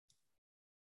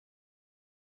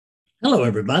Hello,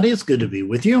 everybody. It's good to be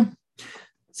with you.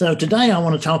 So, today I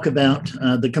want to talk about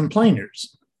the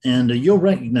complainers. And you'll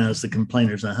recognize the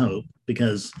complainers, I hope,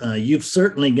 because you've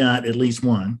certainly got at least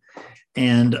one.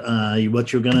 And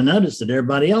what you're going to notice that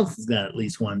everybody else has got at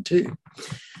least one, too.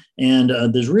 And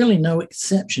there's really no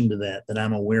exception to that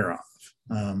I'm aware of.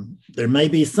 There may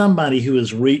be somebody who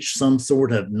has reached some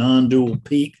sort of non-dual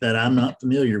peak that I'm not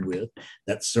familiar with.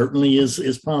 That certainly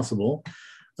is possible.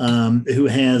 Who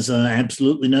has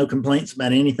absolutely no complaints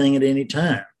about anything at any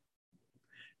time.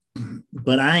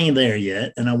 But I ain't there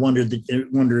yet, and I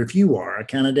wonder if you are. I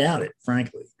kind of doubt it,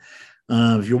 frankly.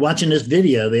 If you're watching this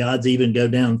video, the odds even go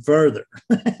down further.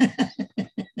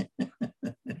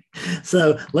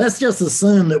 So let's just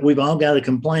assume that we've all got a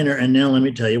complainer, and now let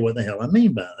me tell you what the hell I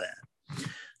mean by that.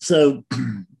 So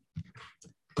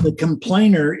the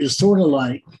complainer is sort of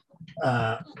like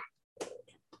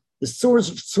it's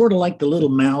sort of like the little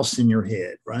mouse in your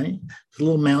head, right? The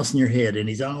little mouse in your head, and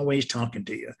he's always talking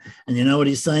to you. And you know what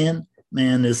he's saying?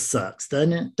 Man, this sucks,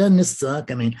 doesn't it? Doesn't this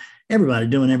suck? I mean, everybody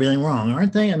doing everything wrong,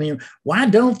 aren't they? I mean, why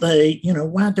don't they,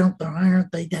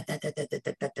 aren't they?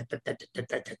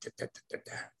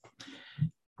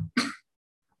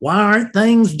 Why aren't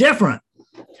things different?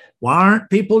 Why aren't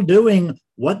people doing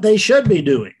what they should be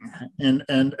doing? And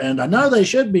I know they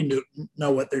should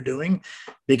know what they're doing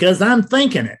because I'm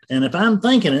thinking it. And if I'm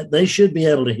thinking it, they should be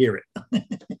able to hear it.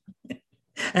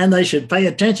 And they should pay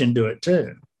attention to it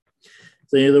too.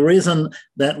 See, the reason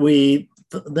that we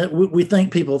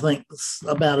think people think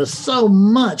about us so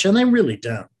much, and they really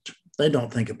don't. They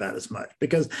don't think about as much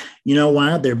because you know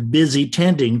why? They're busy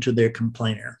tending to their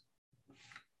complainer.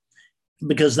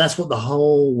 Because that's what the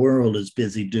whole world is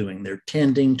busy doing. They're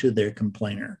tending to their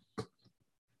complainer.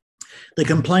 The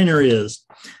complainer is,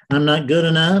 I'm not good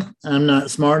enough. I'm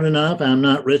not smart enough. I'm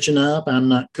not rich enough. I'm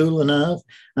not cool enough.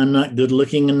 I'm not good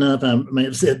looking enough. I may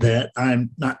have said that.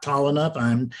 I'm not tall enough.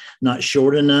 I'm not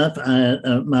short enough.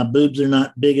 My boobs are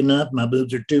not big enough. My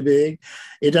boobs are too big.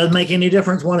 It doesn't make any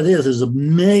difference what it is. There's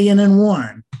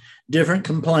 1,000,001 different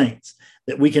complaints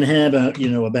that we can have,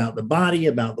 about the body,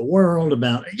 about the world,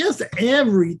 about just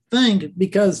everything,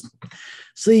 because,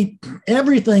 see,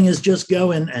 everything is just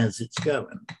going as it's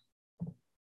going.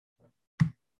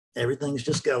 Everything's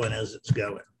just going as it's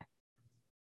going.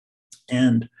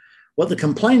 And what the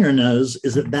complainer knows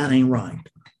is that ain't right,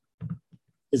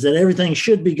 is that everything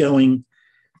should be going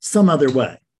some other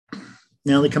way.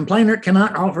 Now, the complainer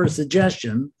cannot offer a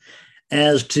suggestion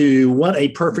as to what a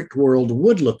perfect world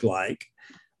would look like,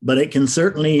 but it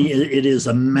is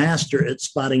a master at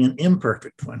spotting an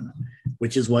imperfect one,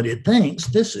 which is what it thinks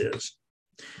this is.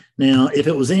 Now, if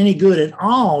it was any good at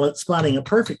all at spotting a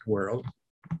perfect world,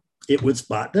 it would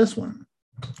spot this one,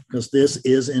 because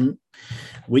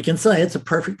we can say it's a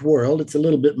perfect world. It's a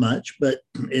little bit much, but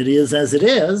it is as it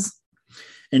is,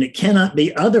 and it cannot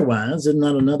be otherwise. Isn't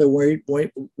that another way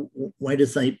to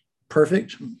say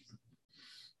perfect?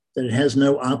 That it has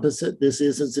no opposite. This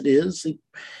is as it is. See,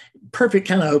 perfect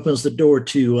kind of opens the door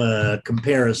to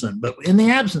comparison, but in the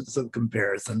absence of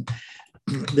comparison,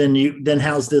 then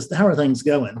how are things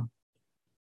going?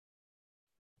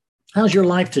 How's your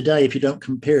life today if you don't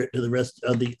compare it to the rest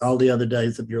of all the other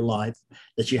days of your life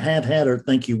that you have had or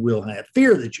think you will have,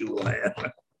 fear that you will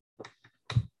have?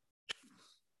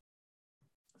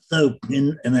 So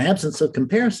in the absence of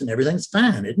comparison, everything's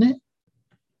fine, isn't it?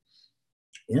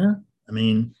 Yeah. I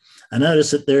mean, I notice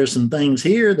that there's some things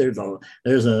here. There's hell,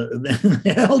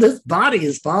 this body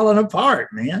is falling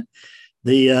apart, man.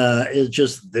 It's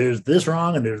just, there's this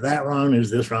wrong and there's that wrong.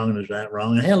 There's this wrong and there's that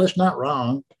wrong. And hell, it's not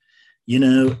wrong.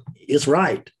 It's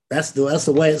right. That's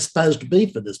the way it's supposed to be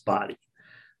for this body.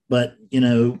 But,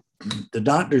 the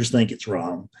doctors think it's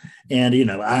wrong. And,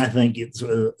 I think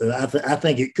I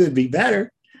think it could be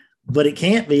better, but it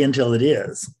can't be until it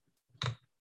is.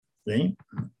 See?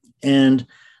 And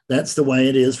that's the way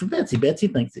it is for Betsy. Betsy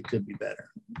thinks it could be better,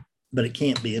 but it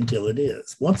can't be until it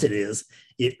is. Once it is,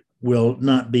 it will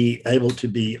not be able to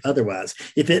be otherwise.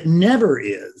 If it never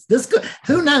is,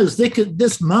 who knows?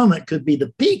 This moment could be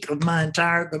the peak of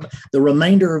the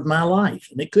remainder of my life,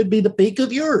 and it could be the peak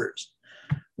of yours.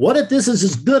 What if this is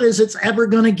as good as it's ever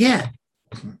going to get?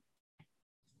 Then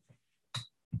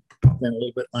a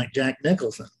little bit like Jack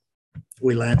Nicholson.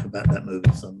 We laugh about that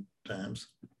movie sometimes.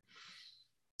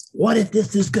 What if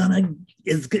this is as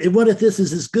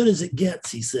good as it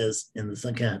gets, he says in the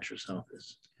psychiatrist's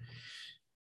office.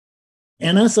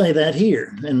 And I say that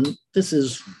here, and this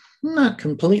is not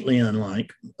completely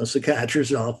unlike a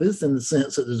psychiatrist's office in the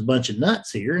sense that there's a bunch of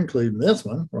nuts here, including this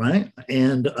one, right?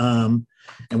 And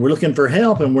we're looking for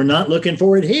help, and we're not looking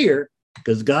for it here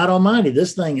because God Almighty,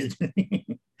 this thing is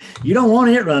You don't want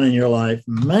it running your life.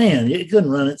 Man, it couldn't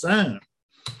run its own.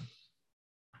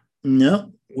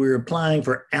 No, we're applying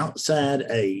for outside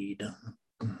aid.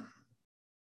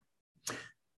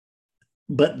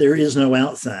 But there is no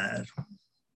outside.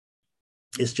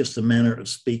 It's just a manner of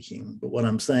speaking. But what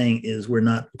I'm saying is we're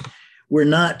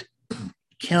not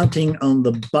counting on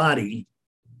the body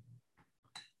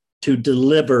to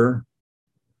deliver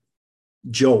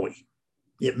joy.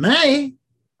 It may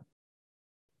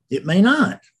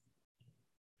not.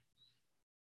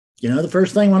 You know, the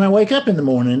first thing when I wake up in the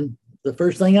morning, the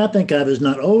first thing I think of is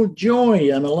not, oh,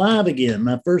 joy, I'm alive again.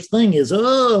 My first thing is,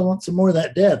 oh, I want some more of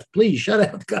that death. Please shut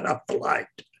up, cut off the light,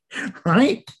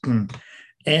 right?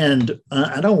 And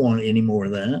I don't want any more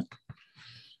of that.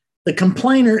 The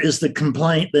complainer is the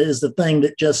thing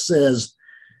that just says,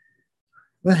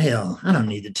 well, hell, I don't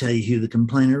need to tell you who the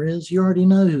complainer is. You already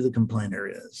know who the complainer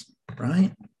is,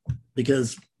 right?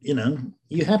 Because, you know,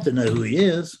 you have to know who he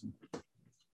is.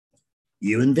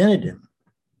 You invented him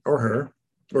or her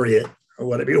or it or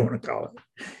whatever you want to call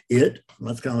it.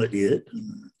 Let's call it it.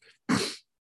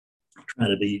 Try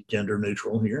to be gender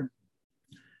neutral here.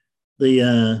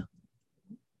 So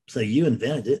you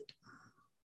invented it.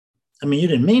 I mean, you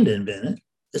didn't mean to invent it.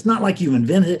 It's not like you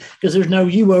invented it because there's no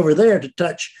you over there to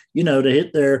touch, you know, to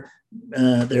hit their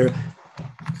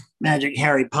magic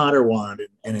Harry Potter wand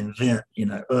and invent, you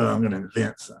know, oh, I'm going to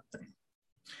invent something.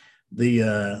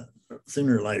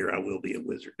 Sooner or later, I will be a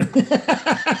wizard.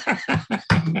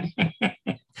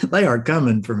 They are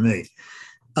coming for me.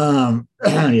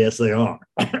 Yes, they are.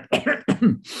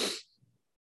 In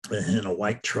a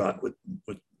white truck with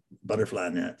butterfly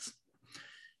nets.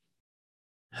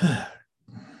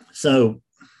 So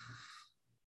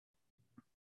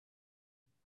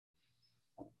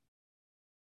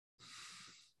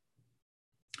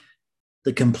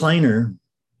the complainer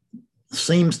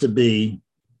seems to be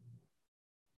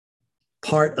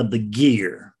part of the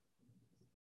gear,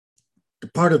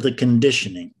 part of the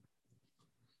conditioning.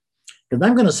 Because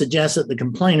I'm going to suggest that the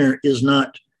complainer is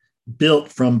not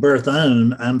built from birth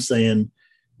on. I'm saying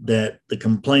that the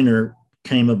complainer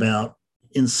came about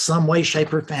in some way,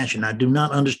 shape, or fashion. I do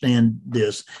not understand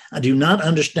this. I do not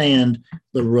understand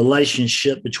the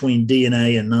relationship between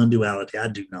DNA and non-duality. I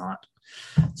do not.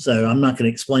 So I'm not going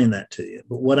to explain that to you.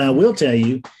 But what I will tell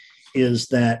you is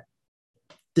that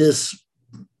this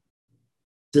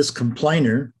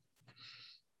complainer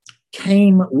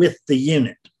came with the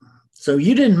unit. So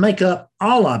you didn't make up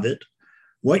all of it.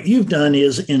 What you've done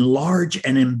is enlarge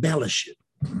and embellish it.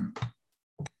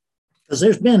 Because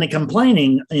there's been a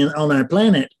complaining on our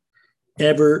planet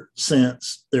ever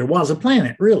since there was a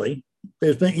planet, really.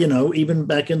 There's been, you know, even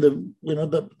back in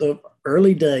the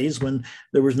early days when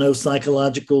there was no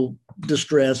psychological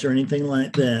distress or anything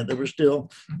like that, there was still,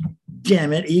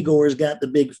 damn it, Igor's got the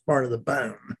big part of the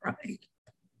bone, right?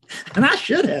 And I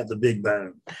should have the big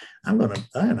bone. I'm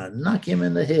gonna knock him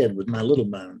in the head with my little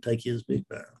bone, take his big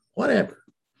bone, whatever.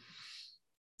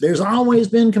 There's always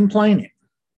been complaining.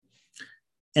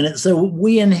 And so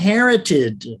we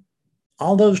inherited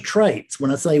all those traits.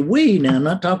 When I say we, now I'm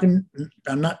not talking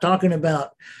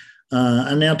about,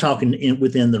 I'm now talking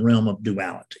within the realm of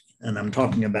duality. And I'm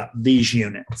talking about these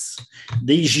units.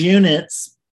 These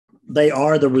units, they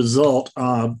are the result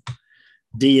of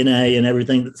DNA and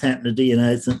everything that's happened to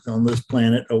DNA since on this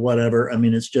planet or whatever. I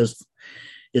mean, it's just,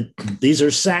 these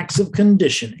are sacks of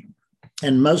conditioning.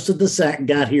 And most of the sack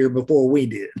got here before we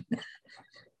did.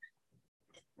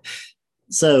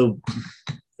 So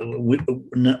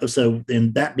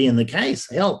in that being the case,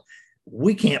 hell,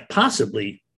 we can't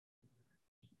possibly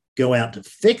go out to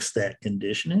fix that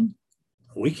conditioning.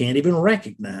 We can't even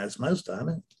recognize most of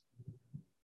it.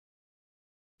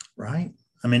 Right?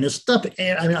 I mean, it's stuff,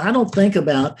 I mean, I don't think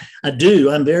about, I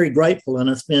do, I'm very grateful and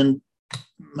I spend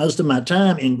most of my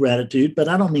time in gratitude, but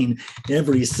I don't mean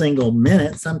every single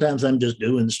minute. Sometimes I'm just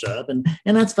doing stuff and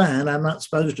that's fine. I'm not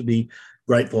supposed to be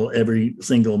grateful every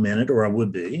single minute, or I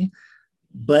would be,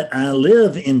 but I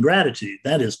live in gratitude.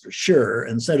 That is for sure.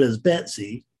 And so does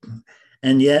Betsy.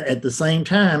 And yet at the same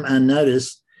time, I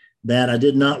noticed that I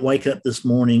did not wake up this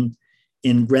morning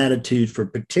in gratitude for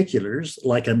particulars,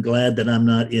 like I'm glad that I'm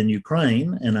not in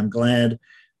Ukraine, and I'm glad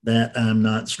that I'm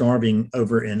not starving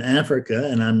over in Africa,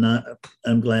 and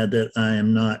I'm glad that I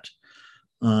am not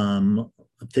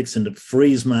fixing to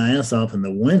freeze my ass off in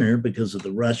the winter because of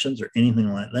the Russians or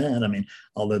anything like that. I mean,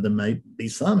 although there may be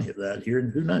some of that here,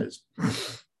 and who knows.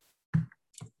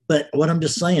 But what I'm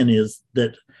just saying is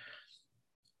that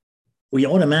we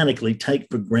automatically take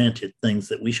for granted things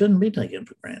that we shouldn't be taking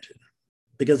for granted.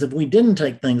 Because if we didn't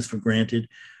take things for granted,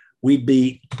 we'd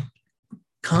be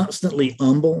constantly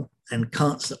humble and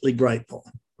constantly grateful.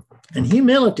 And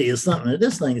humility is something that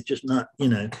this thing is just not,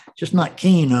 just not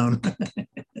keen on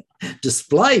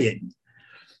displaying.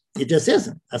 It just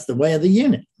isn't. That's the way of the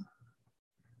unit.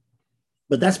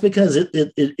 But that's because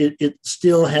it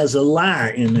still has a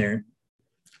lie in there,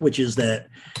 which is that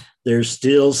there's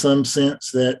still some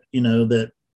sense that,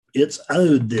 that it's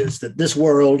owed this, that this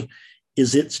world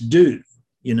is its due,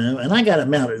 and I got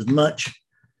about as much,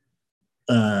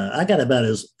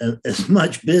 as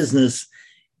much business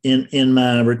in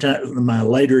my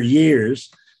later years,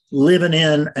 living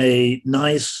in a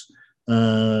nice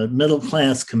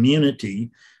middle-class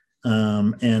community,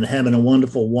 and having a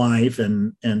wonderful wife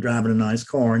and driving a nice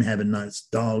car and having nice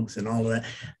dogs and all of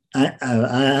that.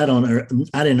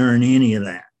 I didn't earn any of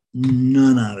that.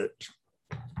 None of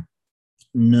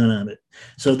it.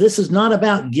 So this is not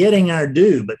about getting our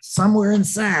due, but somewhere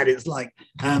inside it's like,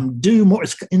 I'm due more.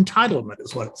 It's entitlement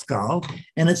is what it's called.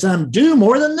 And it's, I'm due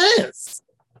more than this.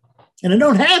 And I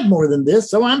don't have more than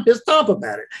this, so I'm pissed off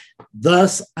about it.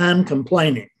 Thus, I'm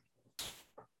complaining.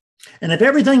 And if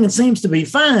everything seems to be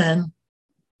fine,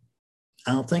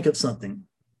 I'll think of something.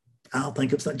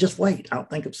 Just wait. I'll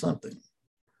think of something.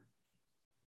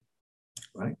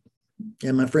 Right?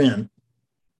 And my friend,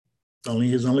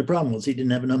 his only problem was he didn't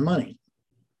have enough money.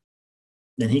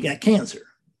 Then he got cancer.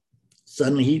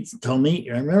 Suddenly he told me,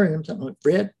 I remember him telling me,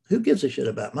 Fred, who gives a shit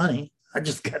about money? I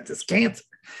just got this cancer.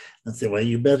 I said, well,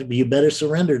 you better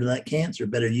surrender to that cancer,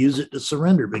 better use it to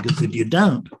surrender, because if you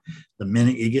don't, the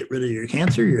minute you get rid of your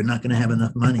cancer, you're not going to have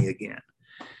enough money again.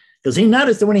 Because he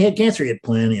noticed that when he had cancer, he had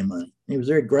plenty of money. He was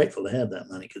very grateful to have that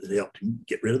money because it helped him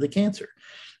get rid of the cancer.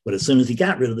 But as soon as he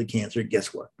got rid of the cancer,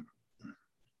 guess what?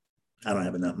 I don't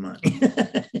have enough money.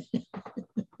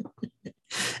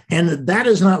 And that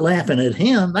is not laughing at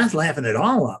him. That's laughing at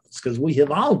all of us, because we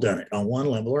have all done it on one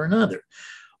level or another.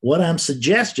 What I'm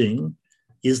suggesting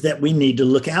is that we need to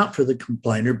look out for the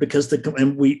complainer, but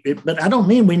I don't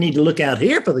mean we need to look out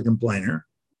here for the complainer.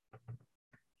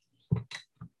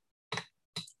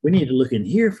 We need to look in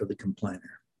here for the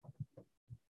complainer.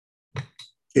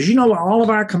 Because you know what all of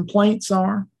our complaints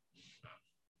are?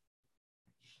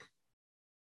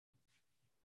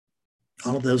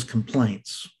 All of those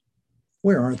complaints,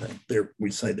 where are they?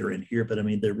 We say they're in here, but I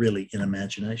mean, they're really in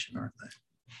imagination, aren't they?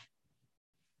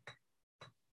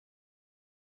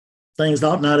 Things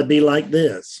ought not to be like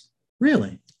this.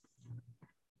 Really?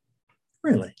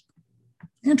 Really?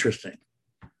 Interesting.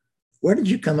 Where did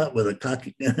you come up with a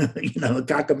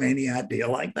cockamamie idea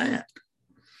like that?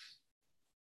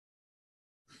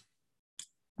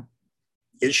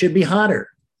 It should be hotter,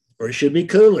 or it should be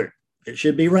cooler. It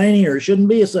should be rainy, or it shouldn't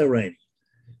be so rainy.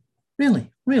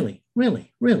 Really, really,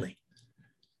 really, really.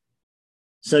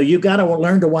 So you've got to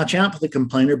learn to watch out for the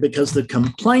complainer, because the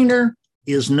complainer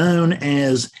is known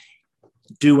as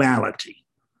duality.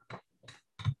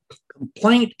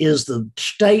 Complaint is the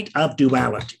state of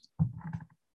duality.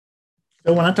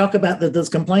 So when I talk about this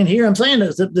complaint here, I'm saying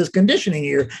this conditioning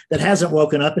here that hasn't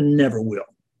woken up and never will.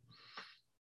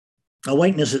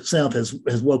 Awakeness itself has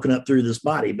woken up through this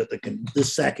body, but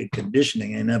this sack of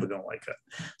conditioning ain't never going to wake up.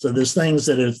 So there's things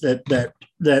that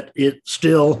it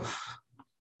still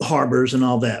harbors and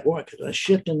all that. Boy, could I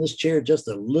shift in this chair just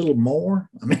a little more?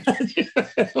 I mean,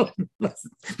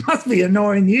 must be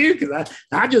annoying you, because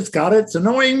I just got it. It's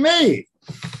annoying me.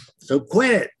 So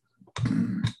quit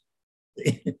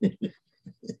it.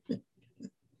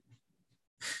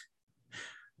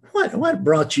 What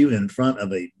brought you in front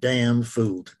of a damn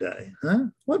fool today, huh?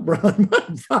 What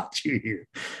brought you here?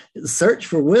 Search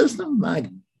for wisdom? My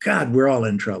God, we're all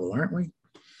in trouble, aren't we?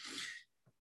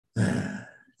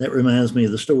 That reminds me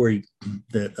of the story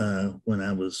that when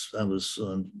I was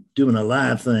doing a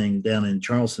live thing down in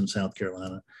Charleston, South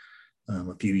Carolina,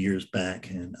 a few years back,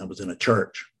 and I was in a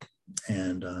church,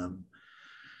 and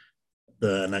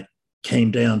I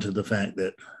came down to the fact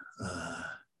that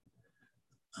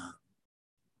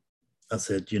I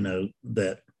said,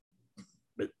 that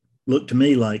it looked to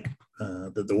me like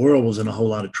that the world was in a whole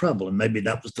lot of trouble, and maybe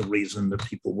that was the reason that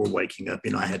people were waking up.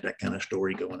 I had that kind of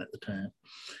story going at the time.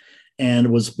 And it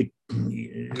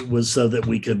was so that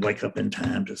we could wake up in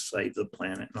time to save the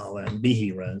planet and all that and be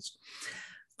heroes.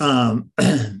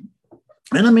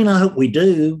 And I mean, I hope we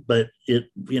do, but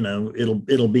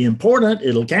it'll be important.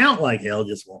 It'll count like hell,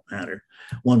 just won't matter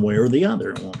one way or the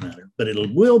other. It won't matter, but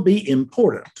will be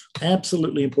important.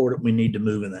 Absolutely important. We need to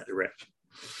move in that direction.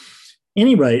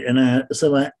 Anyway, and I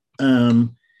said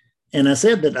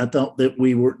that I thought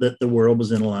that the world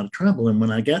was in a lot of trouble. And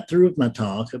when I got through with my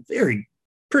talk, a very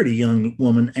pretty young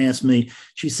woman asked me,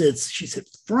 she said,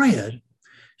 Fred,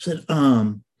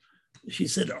 she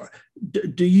said,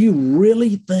 do you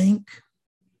really think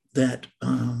that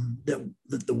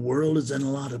the world is in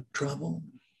a lot of trouble.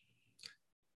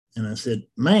 And I said,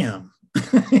 ma'am,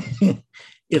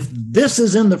 if this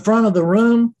is in the front of the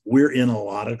room, we're in a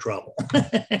lot of trouble.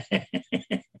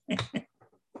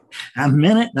 I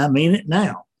meant it, and I mean it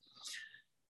now.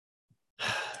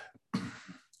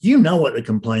 You know what the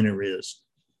complainer is.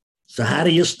 So how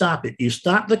do you stop it? You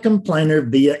stop the complainer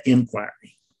via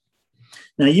inquiry.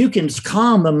 Now, you can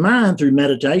calm the mind through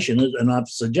meditation, and I've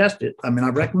suggested, I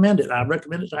recommend it. I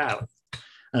recommend it highly.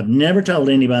 I've never told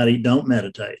anybody don't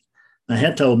meditate. I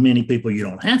have told many people you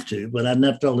don't have to, but I've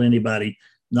never told anybody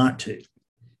not to.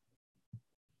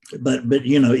 But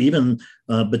you know,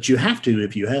 but you have to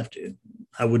if you have to.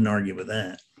 I wouldn't argue with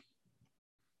that.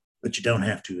 But you don't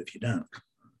have to if you don't.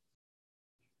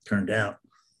 Turned out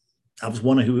I was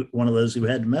one of those who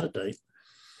had to meditate.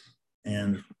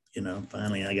 And, you know,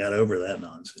 finally I got over that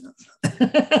nonsense.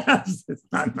 It's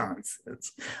not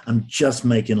nonsense. I'm just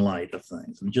making light of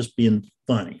things. I'm just being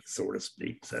funny, so to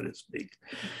speak.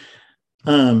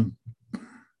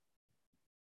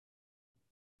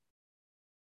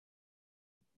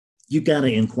 You got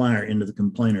to inquire into the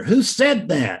complainer. Who said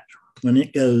that? When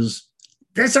it goes,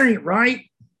 this ain't right.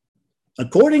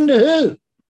 According to who?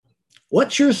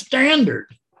 What's your standard?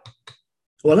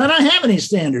 Well, I don't have any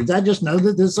standards. I just know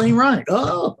that this ain't right.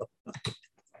 Oh,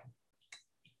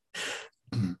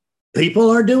 people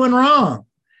are doing wrong.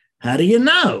 How do you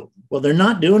know? Well, they're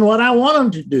not doing what I want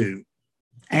them to do.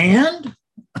 And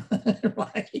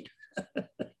right.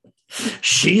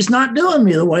 She's not doing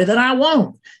me the way that I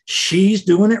want. She's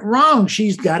doing it wrong.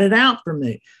 She's got it out for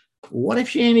me. What if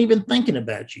she ain't even thinking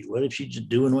about you? What if she's just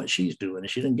doing what she's doing and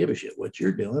she doesn't give a shit what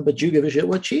you're doing, but you give a shit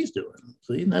what she's doing?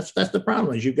 See, and that's the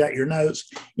problem is you've got your nose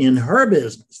in her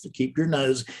business to keep your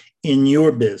nose in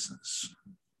your business.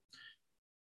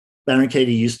 Byron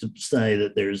Katie used to say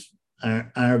that there's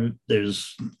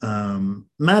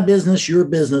my business, your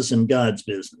business, and God's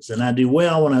business. And I do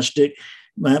well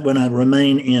when I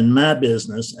remain in my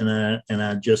business, and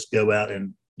I just go out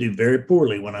and do very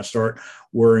poorly when I start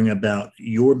worrying about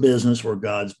your business or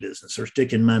God's business, or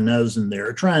sticking my nose in there,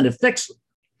 or trying to fix them,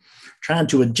 trying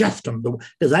to adjust them,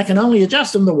 because I can only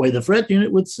adjust them the way the Fred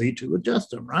unit would see to adjust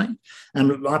them, right?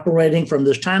 I'm operating from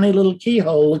this tiny little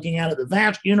keyhole looking out at the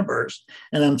vast universe,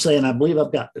 and I'm saying, I believe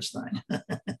I've got this thing.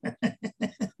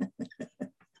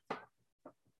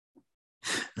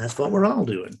 That's what we're all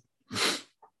doing.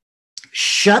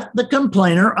 Shut the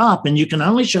complainer up, and you can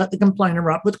only shut the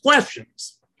complainer up with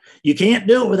questions. You can't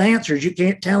do it with answers. You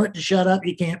can't tell it to shut up.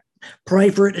 You can't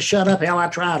pray for it to shut up. Hell, I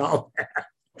tried all that.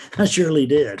 I surely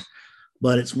did.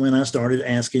 But it's when I started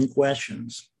asking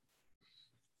questions.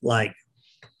 Like,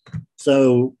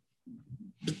 so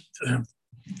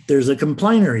there's a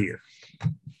complainer here.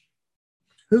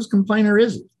 Whose complainer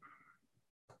is it?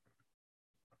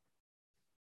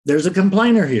 There's a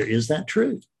complainer here. Is that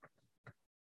true?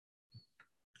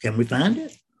 Can we find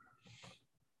it?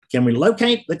 Can we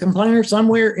locate the complainer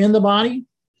somewhere in the body?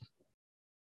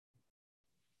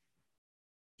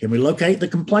 Can we locate the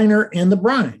complainer in the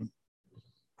brain?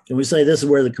 Can we say this is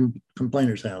where the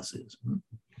complainer's house is?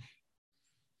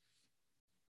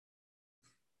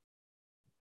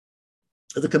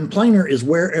 The complainer is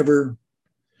wherever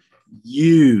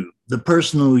you, the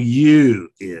personal you,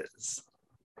 is.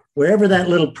 Wherever that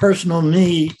little personal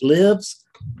me lives,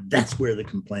 that's where the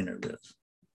complainer lives.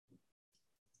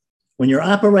 When you're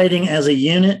operating as a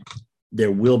unit,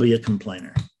 there will be a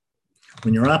complainer.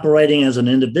 When you're operating as an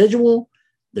individual,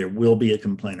 there will be a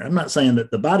complainer. I'm not saying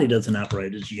that the body doesn't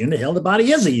operate as a unit. Hell, the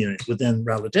body is a unit within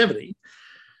relativity.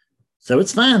 So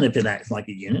it's fine if it acts like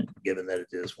a unit, given that it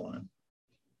is one.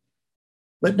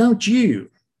 But don't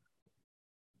you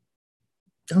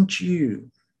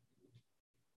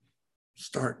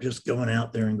start just going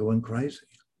out there and going crazy.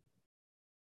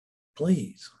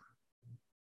 Please.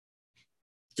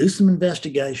 Do some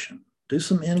investigation. Do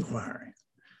some inquiry.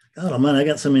 God almighty,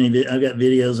 I've got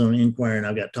videos on inquiry, and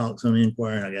I've got talks on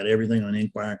inquiry, and I've got everything on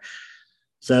inquiry.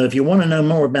 So if you want to know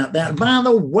more about that, by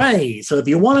the way, so if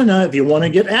you want to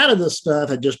get out of this stuff,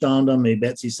 it just dawned on me.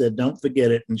 Betsy said, don't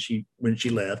forget it. And when she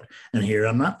left, and here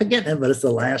I'm not forgetting it, but it's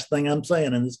the last thing I'm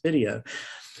saying in this video.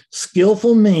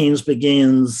 Skillful Means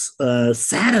begins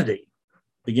Saturday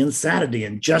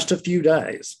in just a few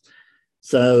days.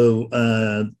 So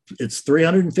it's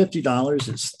 $350.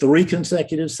 It's 3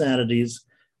 consecutive Saturdays.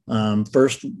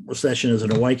 First session is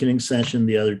an awakening session.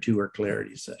 The other 2 are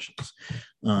clarity sessions.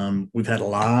 We've had a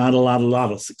lot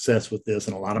of success with this.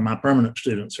 And a lot of my permanent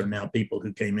students are now people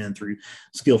who came in through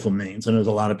Skillful Means. And there's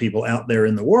a lot of people out there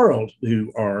in the world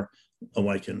who are have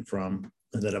awakened from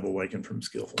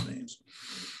Skillful Means.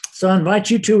 So I invite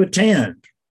you to attend.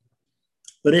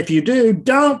 But if you do,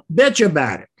 don't bitch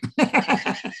about it.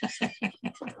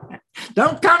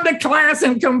 Don't come to class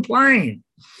and complain.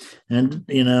 And,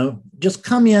 just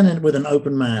come in with an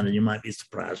open mind and you might be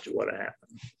surprised at what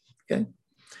happened. Okay.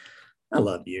 I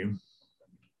love you.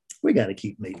 We got to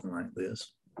keep meeting like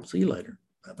this. See you later.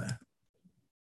 Bye-bye.